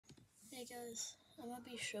Hey guys, I'm gonna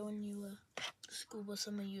be showing you a school bus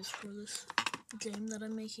I'm gonna use for this game that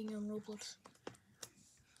I'm making on Roblox.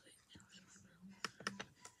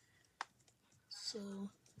 So,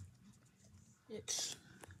 it's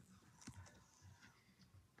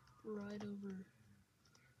right over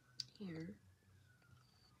here,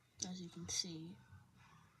 as you can see.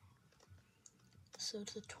 So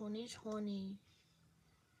it's a 2020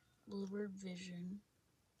 Bluebird Vision.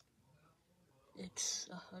 It's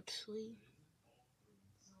a Huxley.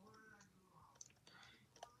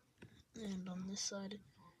 And on this side,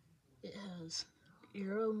 it has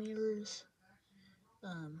Euro mirrors,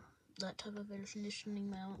 that type of air conditioning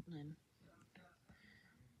mount, and then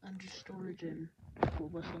under storage and school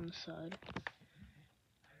bus on the side.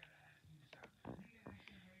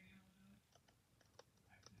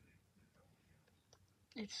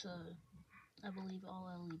 It's I believe all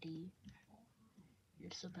LED.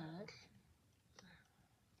 Here's the back.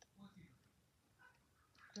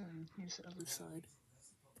 And here's the other side.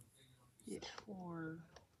 It's for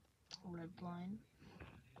red line.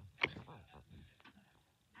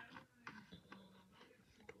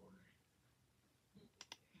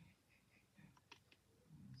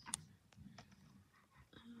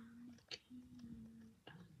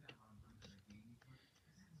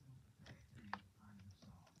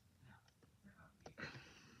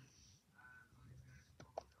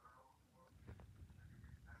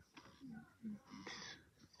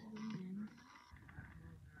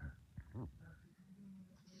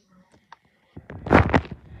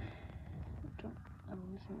 I'm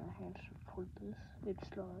using my hands to record this. It's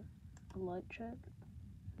got a light check,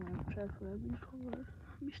 lamp check, whatever you call it.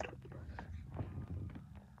 Let me start the bus.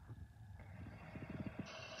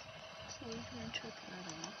 So we're gonna check that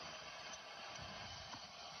out.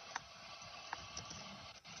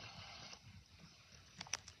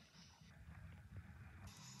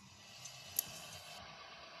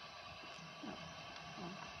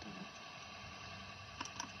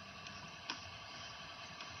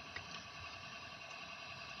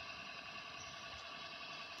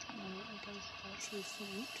 It does actually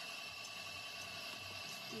think.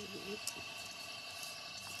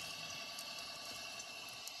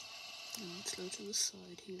 Let's go to the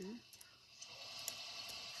side here.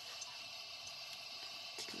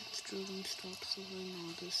 It's drilling, stop silhouetting,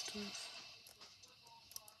 all this stuff.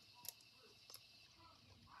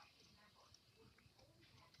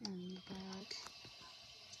 And the back.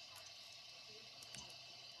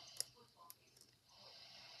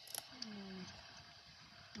 And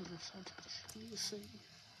the other side's basically the same.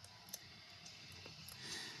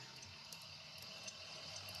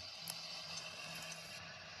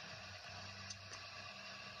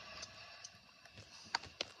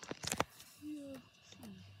 Yeah.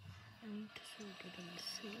 I need to sort of get in the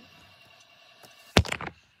seal.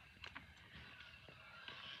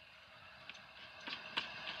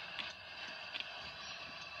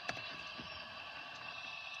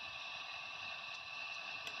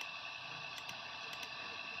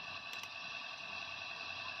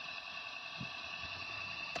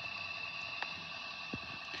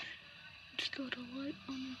 It's got a light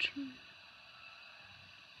on the tree.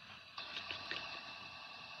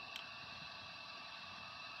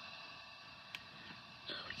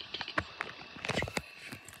 Oh, we can take a photo.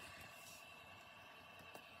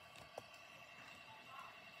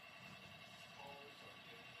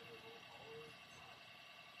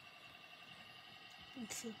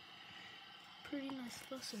 It's a pretty nice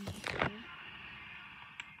bus in here.